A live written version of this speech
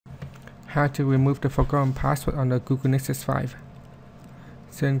How to remove the forgotten password on the Google Nexus 5.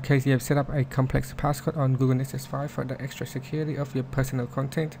 So in case you have set up a complex passcode on Google Nexus 5 for the extra security of your personal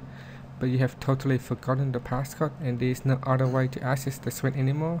content, but you have totally forgotten the passcode and there is no other way to access the suite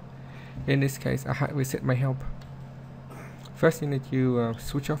anymore, in this case a hard reset may help. First you need to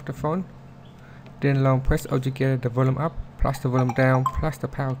switch off the phone, then long press altogether the volume up plus the volume down plus the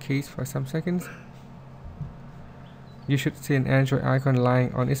power keys for some seconds. You should see an Android icon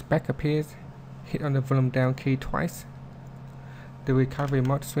lying on its back appears. Hit on the volume down key twice. The recovery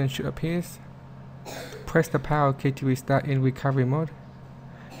mode screen should appear. Press the power key to restart in recovery mode.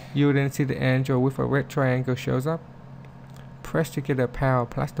 You will then see the Android with a red triangle shows up. Press together power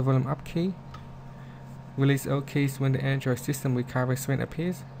plus the volume up key. Release all keys when the Android system recovery screen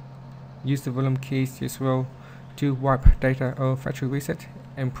appears. Use the volume keys to scroll to wipe data or factory reset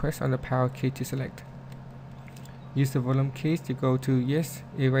and press on the power key to select. Use the volume keys to go to yes,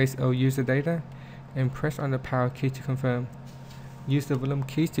 erase all user data, and press on the power key to confirm. Use the volume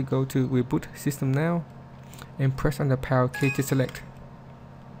keys to go to reboot system now, and press on the power key to select.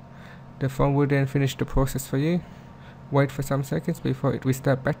 The phone will then finish the process for you. Wait for some seconds before it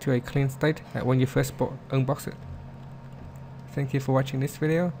restarts back to a clean state like when you first unbox it. Thank you for watching this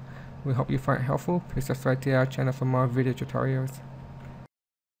video. We hope you find it helpful. Please subscribe to our channel for more video tutorials.